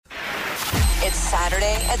It's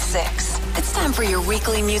Saturday at 6. It's time for your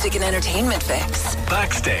weekly music and entertainment fix.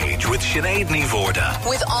 Backstage with Sinéad BACKSTAGE.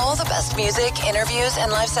 With all the best music, interviews,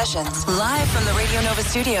 and live sessions. Live from the Radio Nova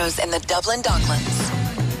studios in the Dublin Docklands.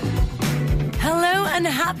 Hello and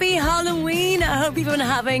happy Halloween. I hope you've been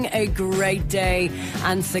having a great day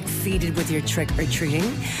and succeeded with your trick-or-treating.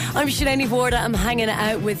 I'm Sinéad BACKSTAGE. I'm hanging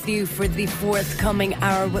out with you for the forthcoming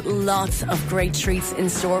hour with lots of great treats in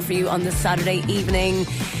store for you on this Saturday evening.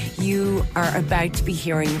 You are about to be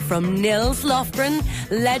hearing from Nils Lofgren,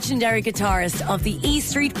 legendary guitarist of the E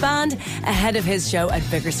Street Band, ahead of his show at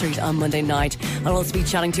Vicar Street on Monday night. I'll also be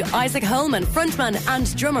chatting to Isaac Holman, frontman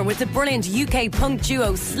and drummer with the brilliant UK punk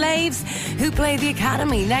duo Slaves, who play the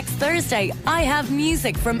Academy next Thursday. I have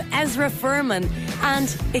music from Ezra Furman, and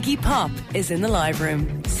Iggy Pop is in the live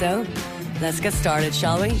room. So, let's get started,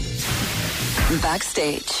 shall we?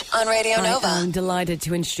 Backstage on Radio Nova. I'm delighted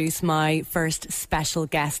to introduce my first special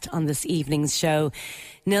guest on this evening's show.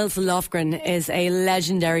 Nils Lofgren is a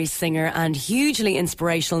legendary singer and hugely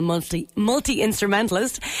inspirational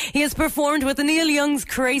multi-instrumentalist. He has performed with Neil Young's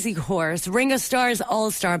Crazy Horse, Ringo Starr's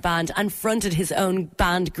All-Star Band, and fronted his own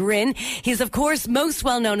band Grin. He is, of course, most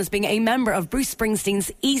well known as being a member of Bruce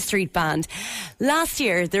Springsteen's E Street Band. Last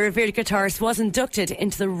year, the revered guitarist was inducted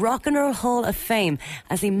into the Rock and Roll Hall of Fame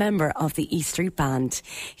as a member of the E Street Band.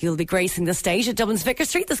 He'll be gracing the stage at Dublin's Vicar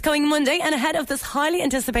Street this coming Monday, and ahead of this highly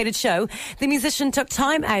anticipated show, the musician took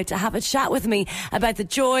time out to have a chat with me about the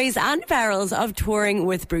joys and perils of touring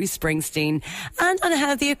with Bruce Springsteen and on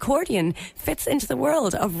how the accordion fits into the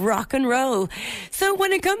world of rock and roll. So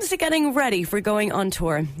when it comes to getting ready for going on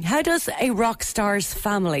tour, how does a rock star's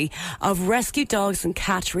family of rescue dogs and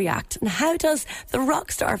cats react? And how does the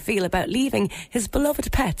rock star feel about leaving his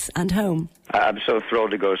beloved pets and home? I'm so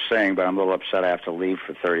thrilled to go sing, but I'm a little upset I have to leave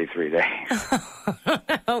for 33 days.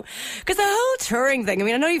 Because the whole touring thing, I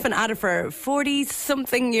mean, I know you've been at it for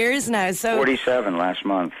 40-something years now. So 47 last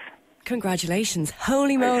month. Congratulations.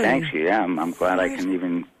 Holy moly. Thank you, yeah. I'm glad I can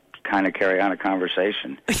even kind of carry on a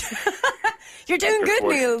conversation. You're doing good,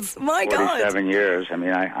 Niels. My 47 God. 47 years. I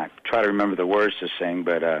mean, I try to remember the words to sing,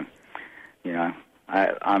 but,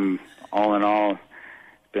 I'm all in all, it's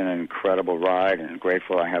been an incredible ride, and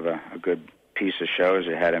grateful I have a good piece of shows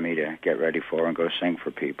ahead of me to get ready for and go sing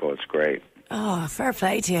for people. It's great. Oh, fair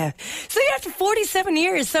play to you. So you're after 47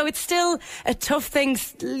 years, so it's still a tough thing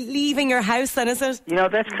leaving your house then, is it? You know,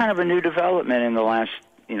 that's kind of a new development in the last,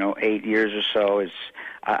 8 years or so.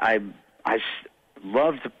 I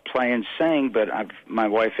love to play and sing, but my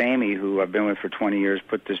wife Amy, who I've been with for 20 years,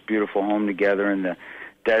 put this beautiful home together in the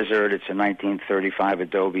desert. It's a 1935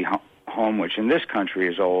 adobe home, which in this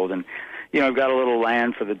country is old, and I've got a little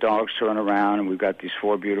land for the dogs to run around, and we've got these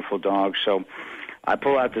 4 beautiful dogs. So I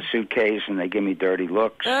pull out the suitcase, and they give me dirty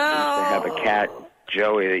looks. Oh. I used to have a cat,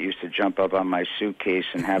 Joey, that used to jump up on my suitcase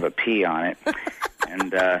and have a pee on it.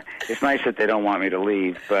 And it's nice that they don't want me to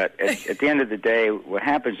leave. But at the end of the day, what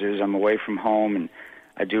happens is I'm away from home, and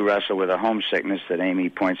I do wrestle with a homesickness that Amy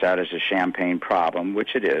points out as a champagne problem,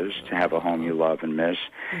 which it is, to have a home you love and miss.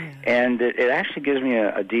 Yeah. And it actually gives me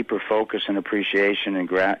a deeper focus and appreciation and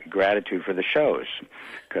gratitude for the shows,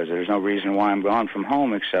 because there's no reason why I'm gone from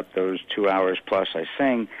home except those 2 hours plus I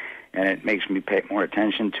sing, and it makes me pay more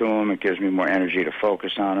attention to them. It gives me more energy to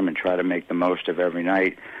focus on them and try to make the most of every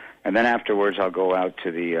night. And then afterwards, I'll go out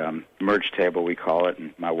to the merch table, we call it,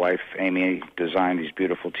 and my wife, Amy, designed these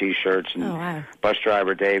beautiful T-shirts, and wow. Bus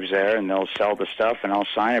driver Dave's there, and they'll sell the stuff, and I'll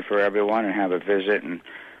sign it for everyone and have a visit and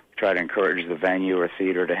try to encourage the venue or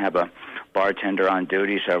theater to have a bartender on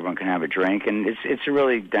duty so everyone can have a drink. And it's a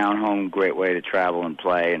really down-home, great way to travel and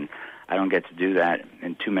play, and I don't get to do that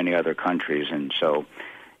in too many other countries. And so,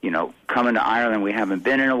 coming to Ireland, we haven't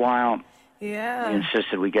been in a while. Yeah. We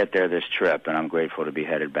insisted we get there this trip, and I'm grateful to be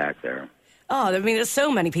headed back there. Oh, I mean, there's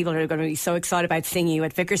so many people who are going to be so excited about seeing you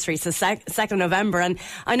at Vicar Street. It's the 2nd of November, and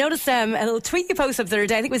I noticed a little tweet you posted up the other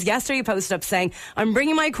day. I think it was yesterday you posted up saying, I'm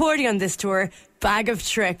bringing my accordion this tour, bag of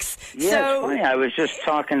tricks. Yeah, it's funny. I was just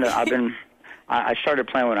talking to, I started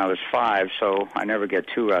playing when I was 5, so I never get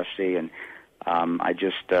too rusty, and I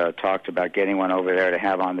just talked about getting one over there to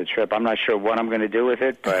have on the trip. I'm not sure what I'm going to do with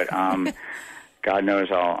it, but God knows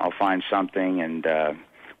I'll find something. And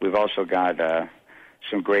we've also got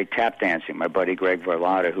some great tap dancing. My buddy Greg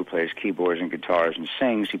Varlata, who plays keyboards and guitars and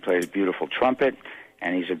sings, he plays beautiful trumpet,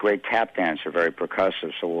 and he's a great tap dancer, very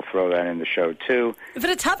percussive, so we'll throw that in the show too. A bit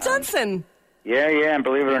of tap dancing? Yeah, and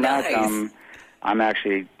believe it or Nice. not, I'm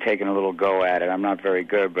actually taking a little go at it. I'm not very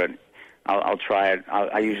good, but I'll try it.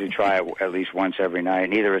 I usually try it at least once every night,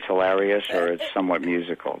 and either it's hilarious or it's somewhat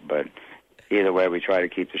musical, but either way, we try to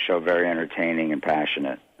keep the show very entertaining and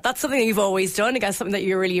passionate. That's something that you've always done. I guess something that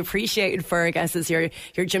you're really appreciated for, I guess, is your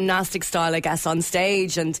gymnastic style, I guess, on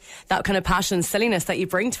stage, and that kind of passion and silliness that you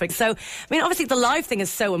bring to it. So, I mean, obviously the live thing is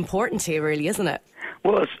so important to you, really, isn't it?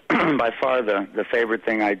 Well, it's by far the favorite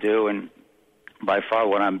thing I do, and by far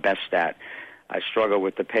what I'm best at. I struggle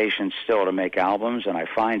with the patience still to make albums, and I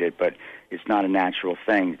find it, but it's not a natural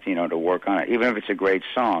thing, to work on it. Even if it's a great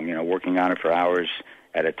song, working on it for hours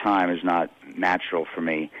at a time is not natural for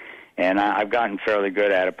me. And I've gotten fairly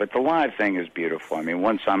good at it, but the live thing is beautiful. I mean,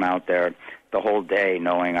 once I'm out there the whole day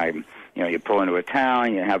knowing you pull into a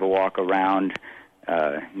town, you have a walk around.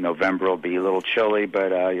 November will be a little chilly,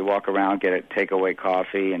 but you walk around, get a takeaway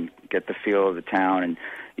coffee, and get the feel of the town. And,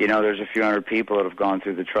 there's a few hundred people that have gone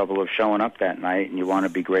through the trouble of showing up that night, and you want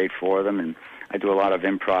to be great for them. And I do a lot of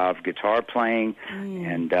improv guitar playing,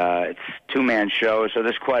 and it's two-man shows, so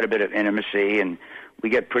there's quite a bit of intimacy, and we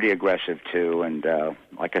get pretty aggressive, too. And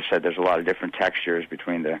like I said, there's a lot of different textures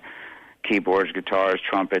between the keyboards, guitars,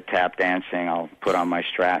 trumpet, tap dancing. I'll put on my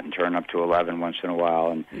Strat and turn up to 11 once in a while,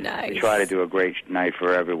 and nice. We try to do a great night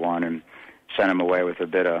for everyone and send them away with a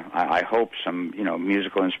bit of, I hope, some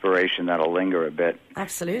musical inspiration that'll linger a bit.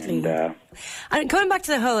 Absolutely. And going back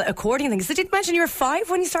to the whole accordion thing, so did you mention you were 5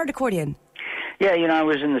 when you started accordion? Yeah, I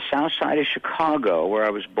was in the south side of Chicago, where I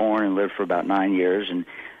was born and lived for about 9 years, and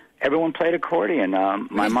everyone played accordion.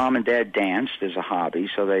 My mom and dad danced as a hobby,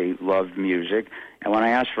 so they loved music. And when I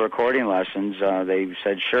asked for accordion lessons, they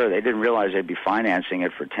said sure. They didn't realize they'd be financing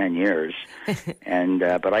it for 10 years.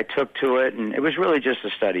 But I took to it, and it was really just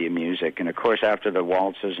a study of music. And, of course, after the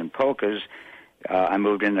waltzes and polkas, I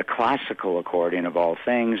moved into classical accordion of all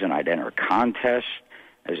things, and I'd enter contests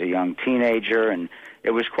as a young teenager. And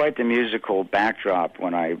it was quite the musical backdrop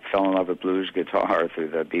when I fell in love with blues guitar through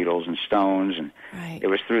the Beatles and Stones. And it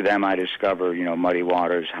was through them I discovered, Muddy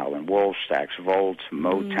Waters, Howlin' Wolf, Stax Volt,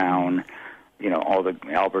 Motown, all the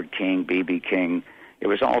Albert King, B.B. King. It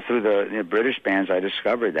was all through the British bands I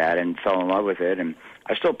discovered that and fell in love with it. And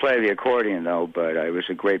I still play the accordion, though, but it was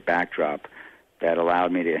a great backdrop that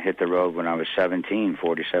allowed me to hit the road when I was 17,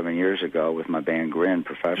 47 years ago, with my band Grin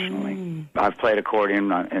professionally. I've played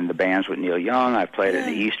accordion in the bands with Neil Young. I've played in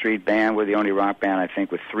the E Street Band. We're the only rock band, I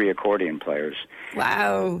think, with 3 accordion players.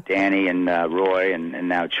 Wow. Danny and Roy, and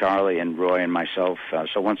now Charlie and Roy and myself.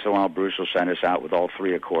 So once in a while, Bruce will send us out with all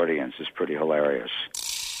 3 accordions. It's pretty hilarious.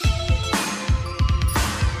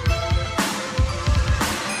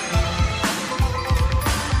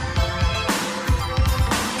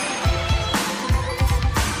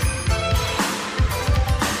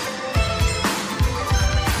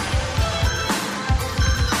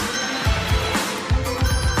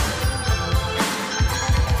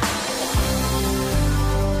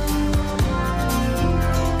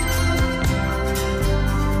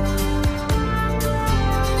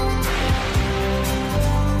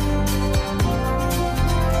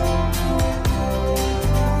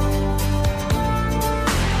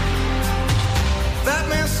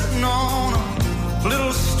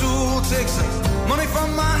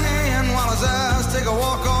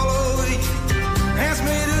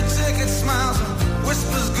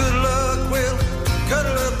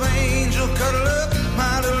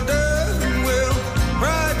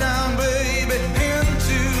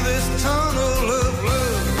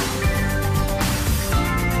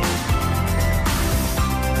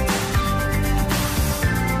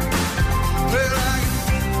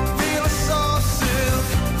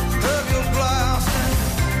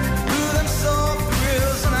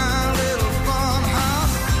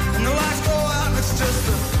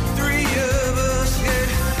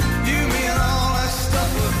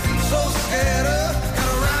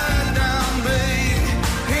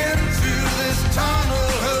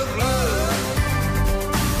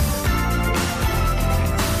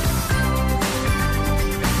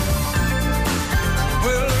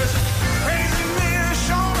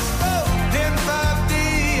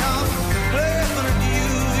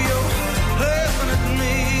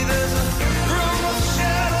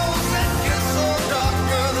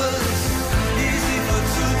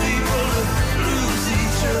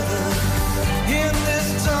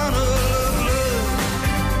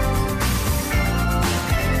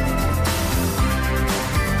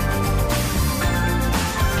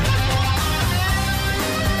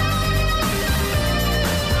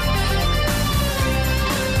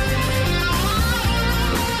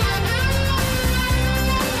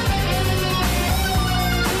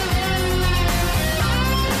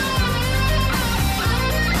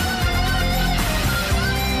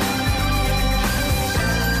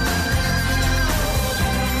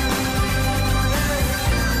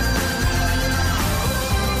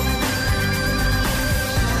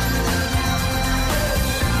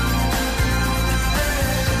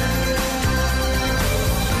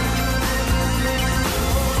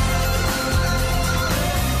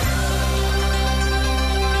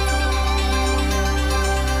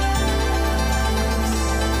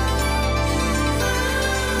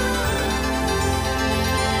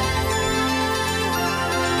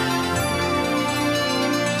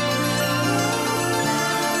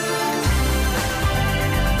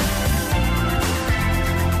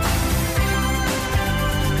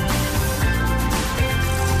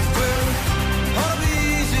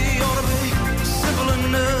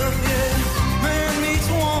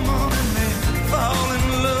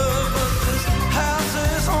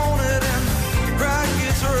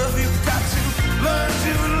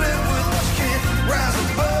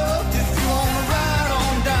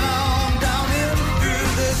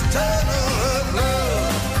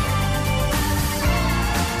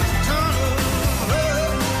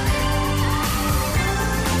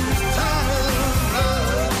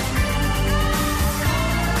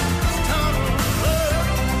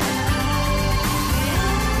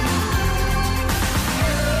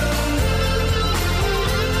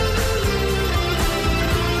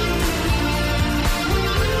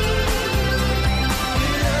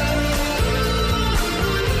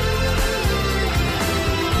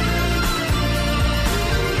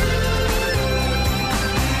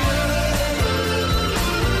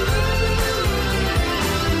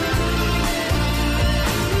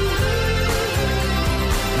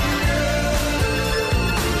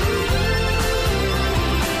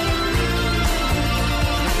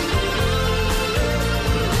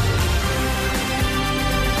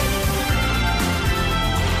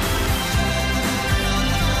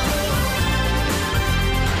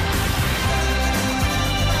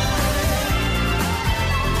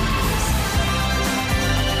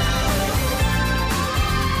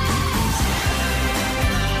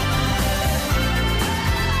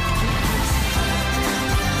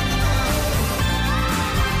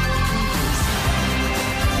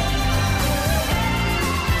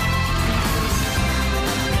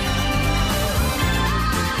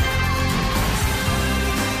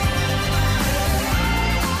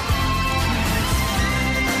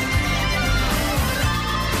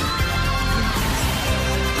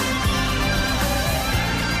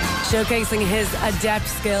 Showcasing his adept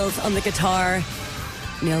skills on the guitar,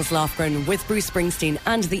 Nils Lofgren with Bruce Springsteen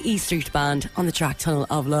and the E Street Band on the track Tunnel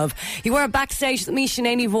of Love. You are backstage with me,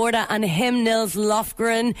 Sinéad BACKSTAGE, and him, Nils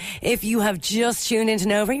Lofgren. If you have just tuned into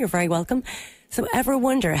Nova, you're very welcome. So ever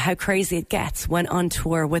wonder how crazy it gets when on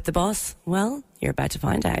tour with the boss? Well, you're about to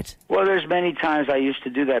find out. Well, there's many times I used to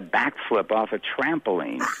do that backflip off a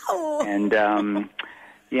trampoline. Ow. And,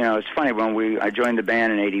 you know, it's funny, when I joined the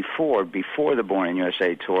band in 84, before the Born in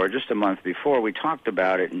USA tour, just a month before, we talked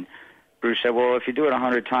about it, and Bruce said, well, if you do it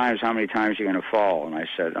 100 times, how many times are you going to fall? And I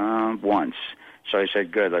said, once. So I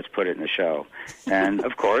said, good, let's put it in the show. And,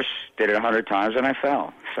 of course, did it 100 times, and I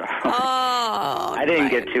fell. So I didn't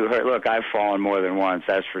get too hurt. Look, I've fallen more than once,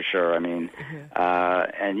 that's for sure. I mean,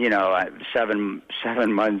 and, you know, 7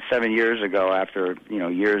 years ago, after, you know,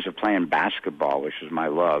 years of playing basketball, which was my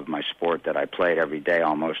love, my sport that I played every day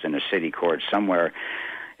almost in a city court somewhere,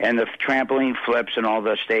 and the trampoline flips and all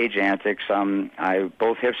the stage antics,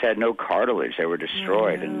 both hips had no cartilage. They were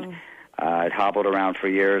destroyed. And I'd hobbled around for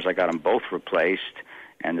years. I got them both replaced.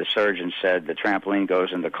 And the surgeon said the trampoline goes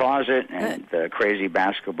in the closet and the crazy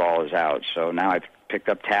basketball is out. So now I've picked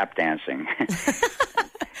up tap dancing.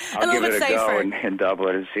 I'll give it a go in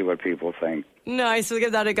Dublin and see what people think. Nice, we'll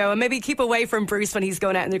give that a go. And maybe keep away from Bruce when he's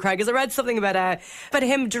going out in the crowd. Because I read something about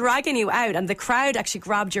him dragging you out and the crowd actually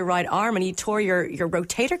grabbed your right arm and he tore your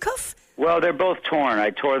rotator cuff. Well, they're both torn.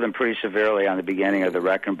 I tore them pretty severely on the beginning of the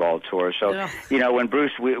Wrecking Ball tour. So, you know, when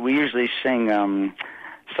Bruce, we usually sing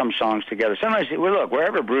some songs together. Sometimes, well, look,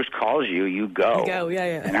 wherever Bruce calls you, you go. You go,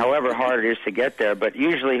 yeah. And however hard it is to get there, but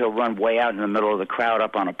usually he'll run way out in the middle of the crowd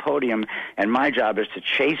up on a podium, and my job is to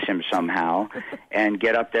chase him somehow and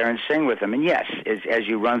get up there and sing with him. And yes, as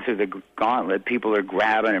you run through the gauntlet, people are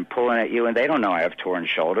grabbing and pulling at you, and they don't know I have torn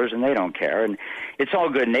shoulders, and they don't care. And it's all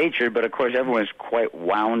good-natured, but of course everyone's quite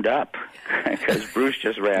wound up because Bruce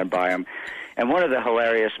just ran by him. And one of the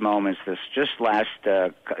hilarious moments, this just last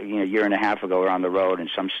year and a half ago, we're on the road in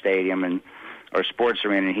some stadium or sports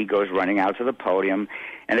arena, and he goes running out to the podium.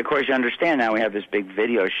 And, of course, you understand now we have this big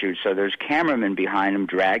video shoot, so there's cameramen behind him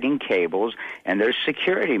dragging cables, and there's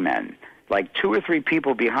security men, like 2 or 3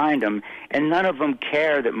 people behind him, and none of them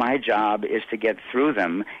care that my job is to get through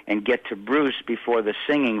them and get to Bruce before the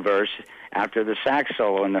singing verse after the sax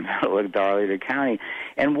solo in the middle of Darlington County.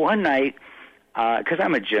 And one night, because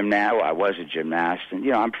I'm a gymnast, I was a gymnast, and,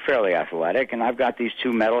 you know, I'm fairly athletic, and I've got these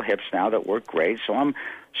 2 metal hips now that work great, so I'm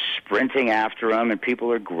sprinting after them, and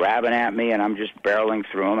people are grabbing at me, and I'm just barreling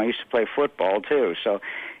through them. I used to play football, too, so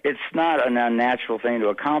it's not an unnatural thing to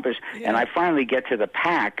accomplish. Yeah. And I finally get to the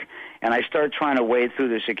pack, and I start trying to wade through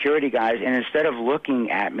the security guys, and instead of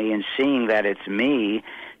looking at me and seeing that it's me,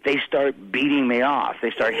 they start beating me off. They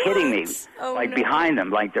start hitting me, behind them,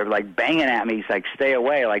 like they're like banging at me. It's like, stay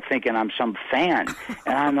away, like thinking I'm some fan.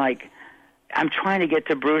 And I'm like, I'm trying to get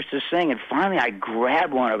to Bruce to sing. And finally I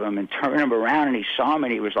grabbed one of them and turned him around, and he saw me,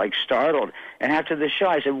 and he was like startled. And after the show,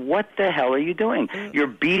 I said, what the hell are you doing? You're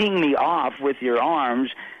beating me off with your arms,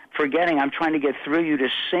 forgetting I'm trying to get through you to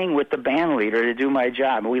sing with the band leader to do my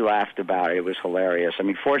job. And we laughed about it. It was hilarious. I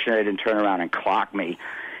mean, fortunately, they didn't turn around and clock me.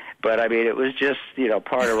 But, I mean, it was just, you know,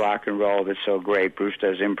 part of rock and roll that's so great. Bruce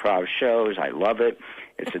does improv shows. I love it.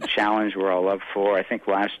 It's a challenge we're all up for. I think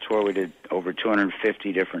last tour we did over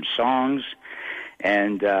 250 different songs.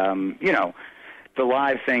 And, you know, the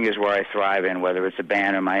live thing is where I thrive in, whether it's a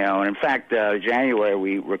band or my own. In fact, January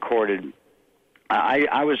we recorded,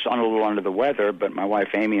 I was a little under the weather, but my wife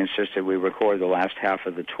Amy insisted we record the last half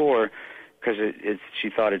of the tour because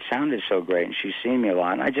she thought it sounded so great, and she's seen me a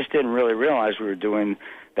lot. And I just didn't really realize we were doing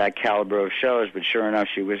that caliber of shows, but sure enough,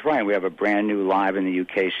 she was right. We have a brand new Live in the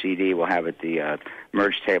UK CD. We'll have at the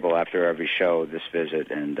merch table after every show this visit,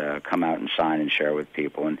 and come out and sign and share with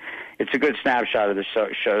people. And it's a good snapshot of the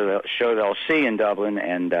show they'll see in Dublin,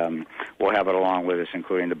 and we'll have it along with us,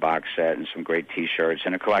 including the box set and some great T-shirts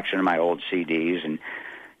and a collection of my old CDs. And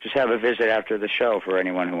just have a visit after the show for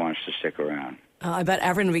anyone who wants to stick around. Oh, I bet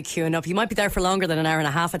everyone will be queuing up. You might be there for longer than an hour and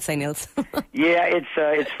a half, I'd say, Nils. Yeah,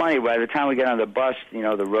 it's funny. By the time we get on the bus, you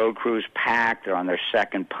know, the road crew's packed. They're on their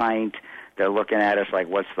second pint. They're looking at us like,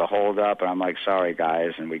 what's the holdup? And I'm like, sorry,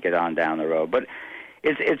 guys, and we get on down the road. But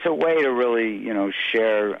it's a way to really, you know,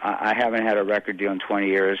 share. I haven't had a record deal in 20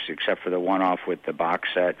 years except for the one-off with the box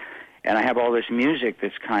set. And I have all this music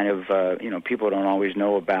that's kind of, you know, people don't always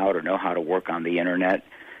know about or know how to work on the Internet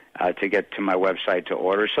to get to my website to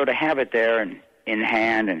order. So to have it there and in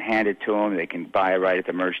hand and hand it to them, they can buy it right at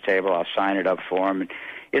the merch table. I'll sign it up for them. And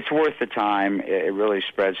it's worth the time. It really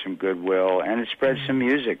spreads some goodwill, and it spreads some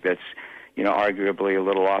music that's, you know, arguably a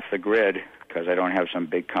little off the grid because I don't have some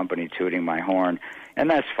big company tooting my horn. And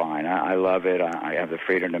that's fine. I love it. I have the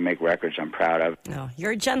freedom to make records I'm proud of. Oh,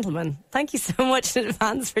 you're a gentleman. Thank you so much in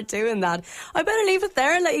advance for doing that. I better leave it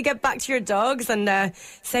there and let you get back to your dogs and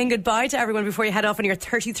saying goodbye to everyone before you head off on your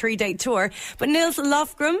 33-day tour. But Nils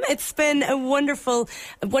Lofgren, it's been wonderful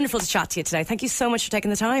to chat to you today. Thank you so much for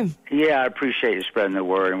taking the time. Yeah, I appreciate you spreading the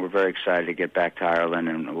word, and we're very excited to get back to Ireland,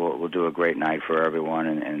 and we'll do a great night for everyone,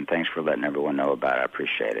 and thanks for letting everyone know about it. I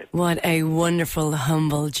appreciate it. What a wonderful,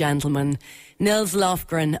 humble gentleman. Nils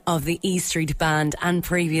Lofgren of the E Street Band and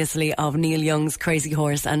previously of Neil Young's Crazy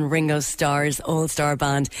Horse and Ringo Starr's All-Star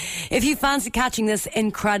Band. If you fancy catching this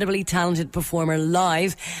incredibly talented performer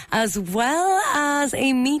live, as well as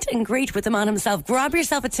a meet and greet with the man himself, grab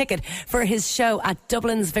yourself a ticket for his show at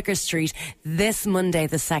Dublin's Vicar Street this Monday,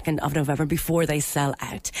 the 2nd of November, before they sell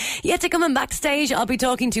out. Yet to come on Backstage, I'll be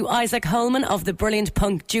talking to Isaac Holman of the brilliant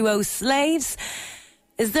punk duo Slaves.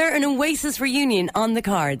 Is there an Oasis reunion on the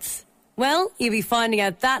cards? Well, you'll be finding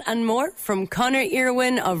out that and more from Conor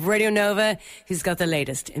Irwin of Radio Nova, who's got the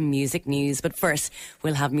latest in music news. But first,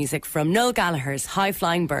 we'll have music from Noel Gallagher's High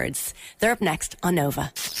Flying Birds. They're up next on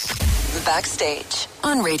Nova. Backstage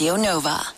on Radio Nova.